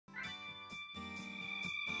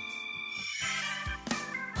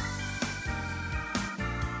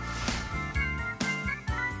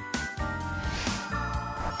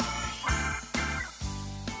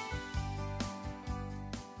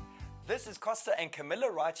this is Costa and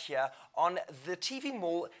Camilla right here on the TV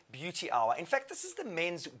Mall Beauty Hour. In fact, this is the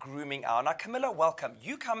men's grooming hour. Now, Camilla, welcome.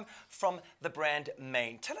 You come from the brand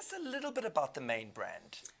MAEN. Tell us a little bit about the MAEN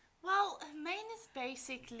brand. Well, MAEN is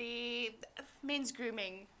basically a men's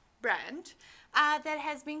grooming brand that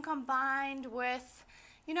has been combined with,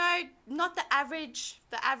 you know, not the average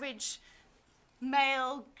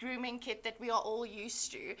male grooming kit that we are all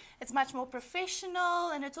used to. It's much more professional,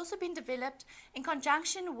 and it's also been developed in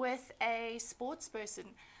conjunction with a sports person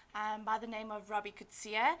by the name of Robbie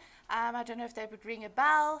Coetzee. I don't know if that would ring a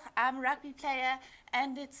bell. I'm a rugby player,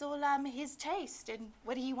 and it's all his taste and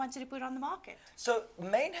what he wanted to put on the market. So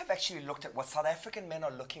MAEN have actually looked at what South African men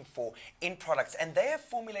are looking for in products, and they have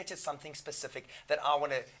formulated something specific that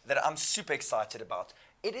I'm super excited about.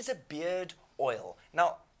 It is a beard oil.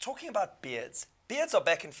 Now, talking about beards are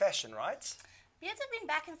back in fashion, right? Beards have been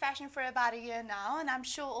back in fashion for about a year now, and I'm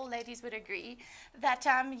sure all ladies would agree that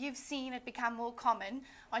you've seen it become more common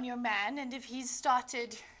on your man, and if he's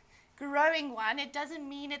started growing one, it doesn't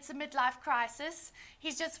mean it's a midlife crisis.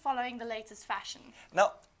 He's just following the latest fashion.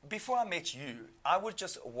 Now, before I met you, I would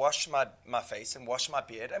just wash my face and wash my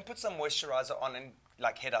beard and put some moisturizer on and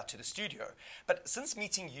head out to the studio. But since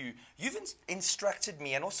meeting you, you've instructed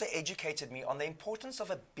me and also educated me on the importance of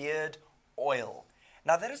a beard oil.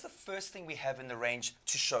 Now, that is the first thing we have in the range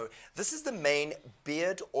to show. This is the MAEN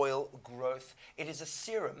Beard Oil Growth. It is a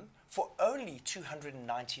serum for only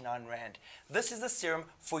 299 Rand. This is the serum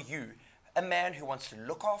for you, a man who wants to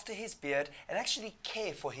look after his beard and actually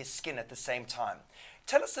care for his skin at the same time.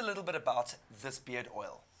 Tell us a little bit about this beard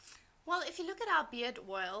oil. Well, if you look at our beard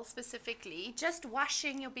oil specifically, just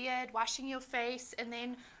washing your beard, washing your face, and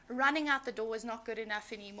then running out the door is not good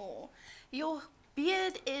enough anymore. Your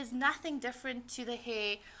beard is nothing different to the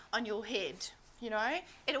hair on your head, you know.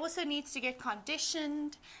 It also needs to get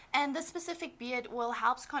conditioned, and the specific beard oil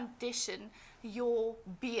helps condition your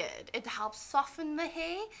beard. It helps soften the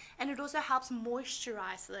hair, and it also helps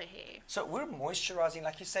moisturize the hair. So we're moisturizing,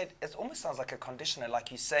 like you said, it almost sounds like a conditioner,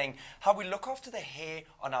 like you're saying, how we look after the hair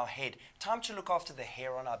on our head. Time to look after the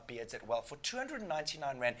hair on our beards as well. For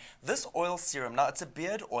 299 Rand, this oil serum, now it's a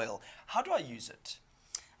beard oil. How do I use it?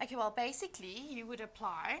 Okay, well, basically, you would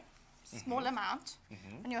apply a small amount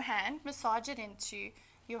on your hand, massage it into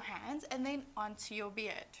your hands, and then onto your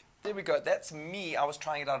beard. There we go. That's me. I was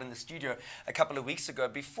trying it out in the studio a couple of weeks ago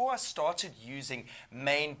before I started using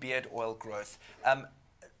MAEN Beard Oil Growth.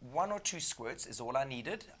 1 or 2 squirts is all I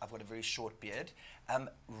needed. I've got a very short beard.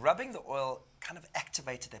 Rubbing the oil kind of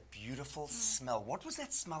activated that beautiful smell. What was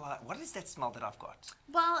that smell? What is that smell that I've got?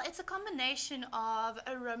 Well, it's a combination of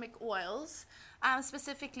aromatic oils,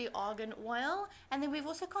 specifically argan oil, and then we've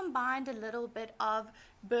also combined a little bit of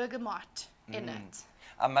bergamot in it.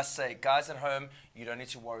 I must say, guys at home, you don't need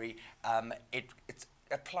to worry. It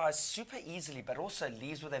applies super easily, but also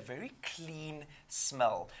leaves with a very clean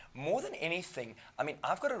smell. More than anything, I mean,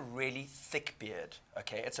 I've got a really thick beard,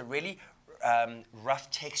 okay? It's a really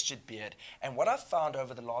rough textured beard. And what I've found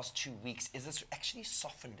over the last 2 weeks is it's actually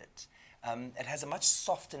softened it. It has a much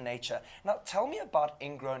softer nature. Now, tell me about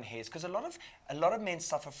ingrown hairs, because a lot of men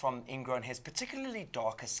suffer from ingrown hairs, particularly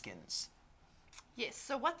darker skins. Yes,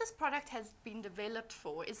 so what this product has been developed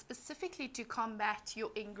for is specifically to combat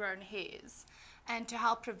your ingrown hairs and to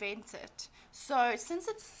help prevent it. So since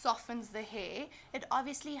it softens the hair, it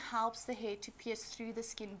obviously helps the hair to pierce through the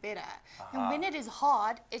skin better. And when it is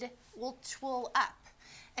hard, it will twirl up.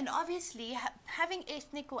 And obviously, having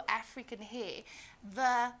ethnic or African hair,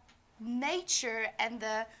 the nature and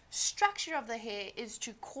the structure of the hair is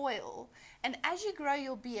to coil, and as you grow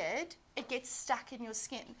your beard, it gets stuck in your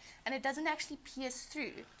skin and it doesn't actually pierce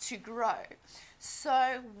through to grow.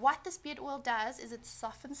 So what this beard oil does is it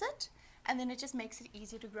softens it, and then it just makes it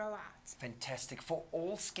easier to grow out. Fantastic. For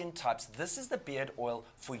all skin types, this is the beard oil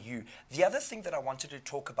for you. The other thing that I wanted to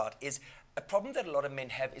talk about is a problem that a lot of men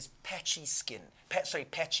have is patchy skin,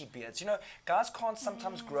 patchy beards. You know, guys can't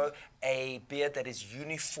sometimes grow a beard that is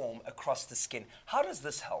uniform across the skin. How does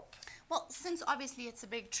this help? Well, since obviously it's a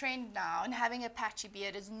big trend now and having a patchy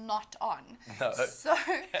beard is not on, no. So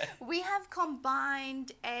we have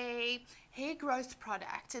combined a hair growth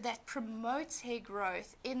product that promotes hair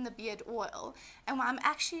growth in the beard oil, and I'm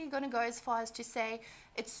actually going to go as far as to say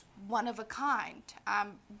it's one of a kind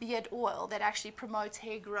beard oil that actually promotes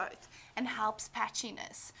hair growth and helps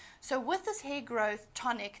patchiness. So with this hair growth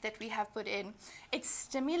tonic that we have put in, it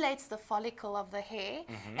stimulates the follicle of the hair,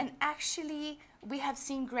 and actually we have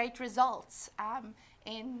seen great results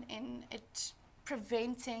in it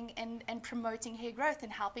preventing and promoting hair growth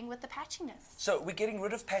and helping with the patchiness. So we're getting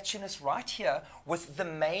rid of patchiness right here with the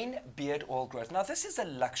MAEN beard oil growth. Now this is a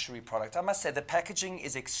luxury product. I must say the packaging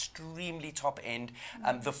is extremely top end.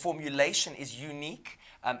 The formulation is unique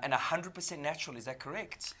and 100% natural. Is that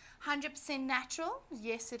correct? 100% natural.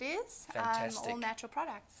 Yes, it is. Fantastic. All natural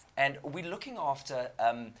products. And we're looking after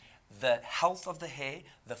the health of the hair,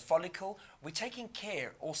 the follicle. We're taking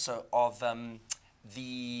care also of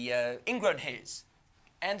the ingrown hairs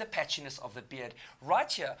and the patchiness of the beard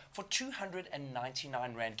right here for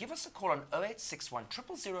 299 Rand. Give us a call on 0861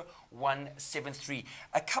 000 173.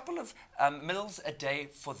 A couple of mils a day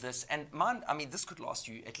for this, and I mean, this could last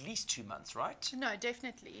you at least 2 months, right? No,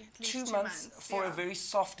 definitely. At least 2 months for a very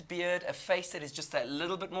soft beard, a face that is just a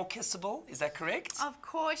little bit more kissable. Is that correct? Of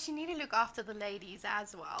course, you need to look after the ladies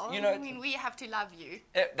as well. You know, I mean, we have to love you.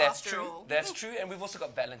 That's after true. all. That's true. And we've also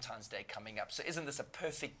got Valentine's Day coming up. So isn't this a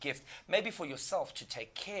perfect gift, maybe for yourself, to take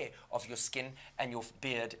care of your skin and your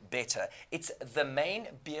beard better? It's the MAEN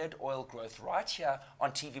beard oil growth right here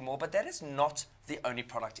on TV More, but that is not the only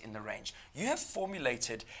product in the range. You have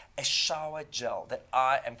formulated a shower gel that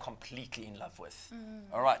I am completely in love with.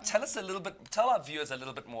 All right, tell our viewers a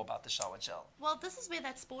little bit more about the shower gel. Well, this is where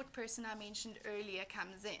that sport person I mentioned earlier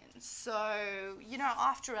comes in. So, you know,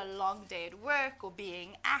 after a long day at work or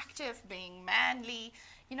being active, being manly,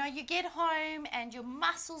 you know, you get home and your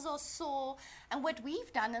muscles are sore. And what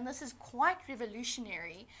we've done, and this is quite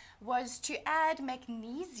revolutionary, was to add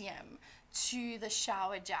magnesium to the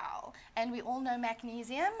shower gel. And we all know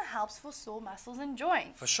magnesium helps for sore muscles and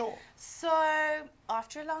joints. For sure. So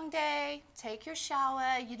after a long day, take your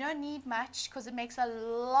shower. You don't need much because it makes a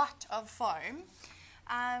lot of foam.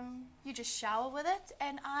 You just shower with it,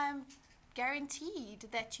 and I'm guaranteed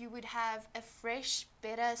that you would have a fresh,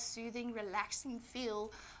 better, soothing, relaxing feel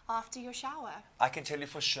after your shower. I can tell you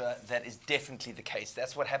for sure that is definitely the case.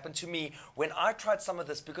 That's what happened to me when I tried some of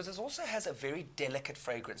this, because it also has a very delicate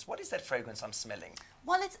fragrance. What is that fragrance I'm smelling?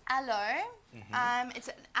 Well, it's aloe. It's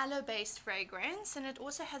an aloe-based fragrance, and it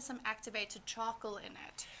also has some activated charcoal in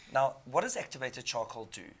it. Now, what does activated charcoal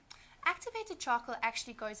do? Activated charcoal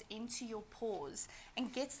actually goes into your pores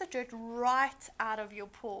and gets the dirt right out of your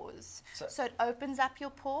pores. So it opens up your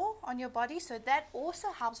pore on your body, so that also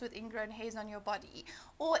helps with ingrown hairs on your body.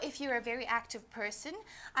 Or if you're a very active person,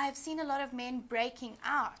 I have seen a lot of men breaking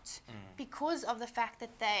out because of the fact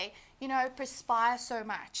that they, you know, perspire so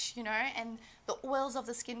much, you know, and the oils of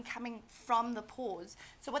the skin coming from the pores.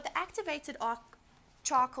 So what the activated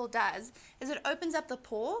charcoal does is it opens up the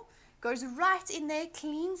pore, goes right in there,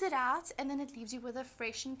 cleans it out, and then it leaves you with a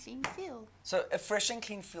fresh and clean feel. So a fresh and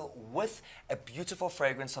clean feel with a beautiful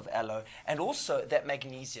fragrance of aloe, and also that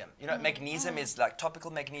magnesium. You know, magnesium is like topical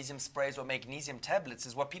magnesium sprays or magnesium tablets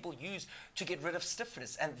is what people use to get rid of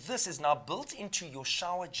stiffness. And this is now built into your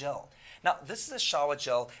shower gel. Now, this is a shower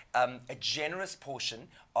gel, a generous portion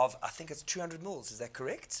of, I think it's 200 mils. Is that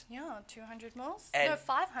correct? Yeah, 200 mils? And no,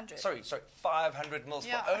 500. Sorry, 500 mils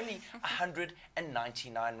Yeah. for only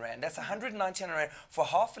 199 Rand. That's 199 Rand for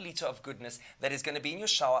half a litre of goodness that is going to be in your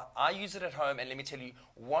shower. I use it at home, and let me tell you,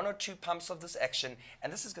 1 or 2 pumps of this action,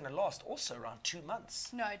 and this is going to last also around 2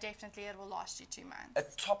 months. No, definitely it will last you 2 months. A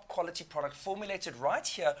top quality product formulated right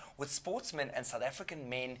here with sportsmen and South African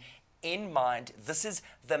men in mind. This is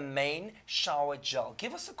the MAEN shower gel.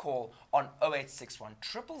 Give us a call on 0861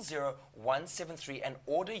 000 173 and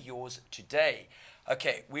order yours today.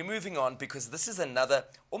 Okay, we're moving on because this is another,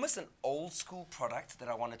 almost an old school product that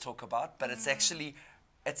I want to talk about, but it's actually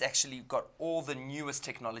got all the newest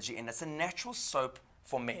technology in it. It's a natural soap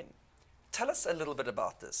for men. Tell us a little bit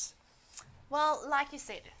about this. Well, like you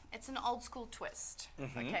said, it's an old school twist.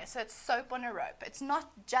 Okay, so it's soap on a rope. It's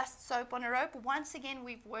not just soap on a rope. Once again,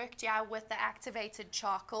 we've worked here with the activated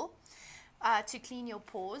charcoal to clean your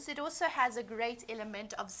pores. It also has a great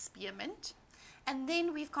element of spearmint. And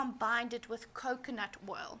then we've combined it with coconut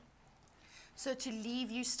oil, so to leave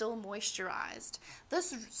you still moisturized.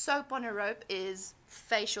 This soap on a rope is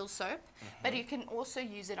facial soap, but you can also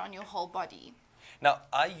use it on your whole body. Now,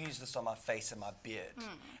 I use this on my face and my beard,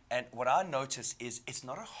 and what I notice is it's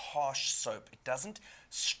not a harsh soap. It doesn't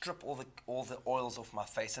strip all the oils off my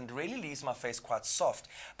face, and it really leaves my face quite soft.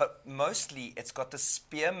 But mostly, it's got the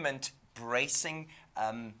spearmint bracing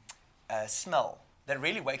smell that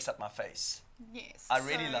really wakes up my face. Yes. I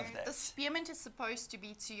really love that. The spearmint is supposed to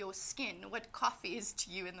be to your skin what coffee is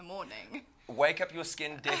to you in the morning. Wake up your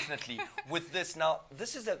skin, definitely, with this. Now,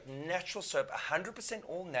 this is a natural soap, 100%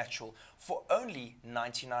 all natural, for only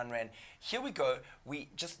 99 Rand. Here we go. We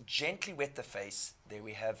just gently wet the face. There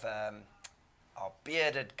we have our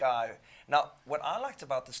bearded guy. Now, what I liked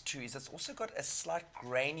about this too is it's also got a slight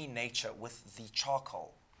grainy nature with the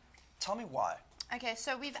charcoal. Tell me why. Okay,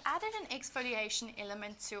 so we've added an exfoliation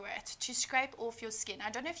element to it to scrape off your skin.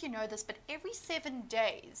 I don't know if you know this, but every 7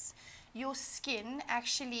 days, your skin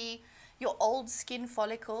actually, your old skin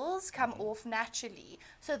follicles come off naturally.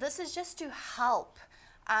 So this is just to help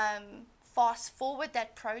fast forward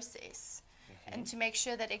that process and to make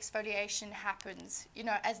sure that exfoliation happens, you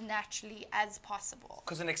know, as naturally as possible.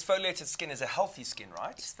 Because an exfoliated skin is a healthy skin,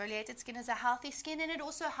 right? Exfoliated skin is a healthy skin, and it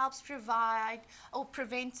also helps provide or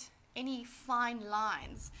prevent any fine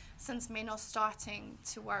lines, since men are starting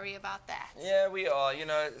to worry about that. Yeah, we are. You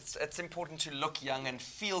know, it's important to look young and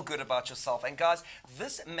feel good about yourself. And guys,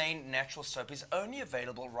 this MAEN natural soap is only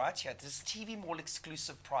available right here at this TV Mall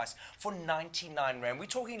exclusive price for 99 Rand. We're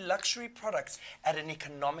talking luxury products at an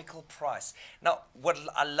economical price. Now, what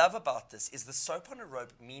I love about this is the soap on a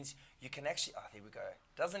rope means you can actually, oh, there we go.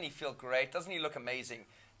 Doesn't he feel great? Doesn't he look amazing?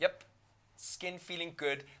 Yep. Skin feeling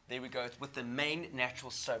good. There we go. It's with the MAEN natural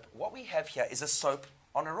soap. What we have here is a soap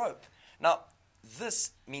on a rope. Now,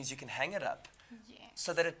 this means you can hang it up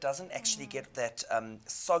so that it doesn't actually get that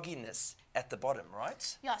sogginess at the bottom,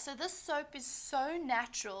 right? Yeah, so this soap is so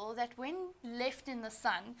natural that when left in the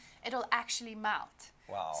sun, it'll actually melt.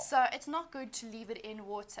 Wow. So it's not good to leave it in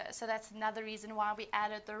water. So that's another reason why we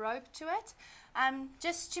added the rope to it,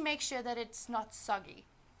 just to make sure that it's not soggy.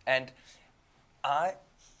 And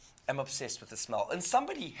I'm obsessed with the smell. And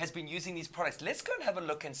somebody has been using these products. Let's go and have a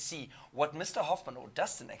look and see what Mr. Hoffman, or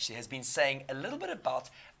Dustin actually, has been saying a little bit about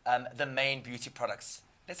the MAEN beauty products.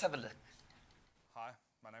 Let's have a look. Hi,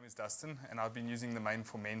 my name is Dustin, and I've been using the MAEN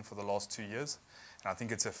for Men for the last 2 years. And I think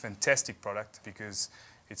it's a fantastic product because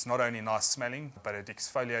it's not only nice smelling, but it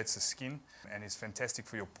exfoliates the skin and is fantastic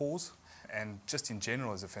for your pores, and just in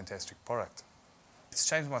general is a fantastic product. It's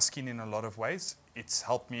changed my skin in a lot of ways. It's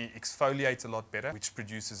helped me exfoliate a lot better, which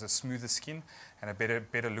produces a smoother skin and a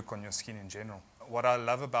better look on your skin in general. What I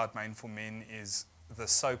love about MAEN for Men is the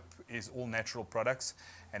soap is all natural products,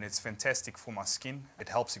 and it's fantastic for my skin. It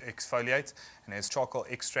helps exfoliate, and there's charcoal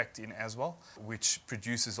extract in as well, which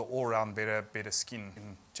produces an all-round better skin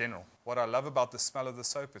in general. What I love about the smell of the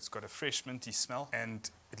soap, it's got a fresh minty smell, and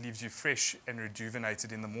it leaves you fresh and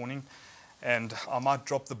rejuvenated in the morning. And I might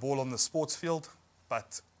drop the ball on the sports field,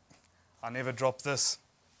 but I never drop this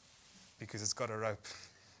because it's got a rope.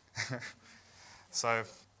 So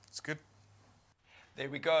it's good. There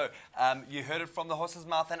we go. You heard it from the horse's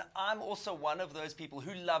mouth, and I'm also one of those people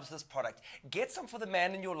who loves this product. Get some for the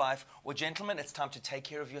man in your life, or gentlemen, it's time to take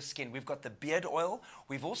care of your skin. We've got the beard oil,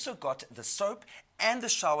 we've also got the soap and the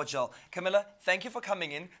shower gel. Camilla, thank you for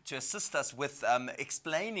coming in to assist us with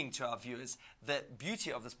explaining to our viewers the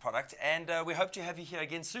beauty of this product, and we hope to have you here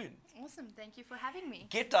again soon. Awesome, thank you for having me.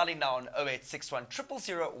 Get dialing now on 0861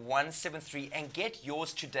 000 173 and get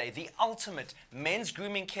yours today. The ultimate men's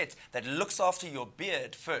grooming kit that looks after your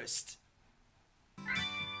beard first.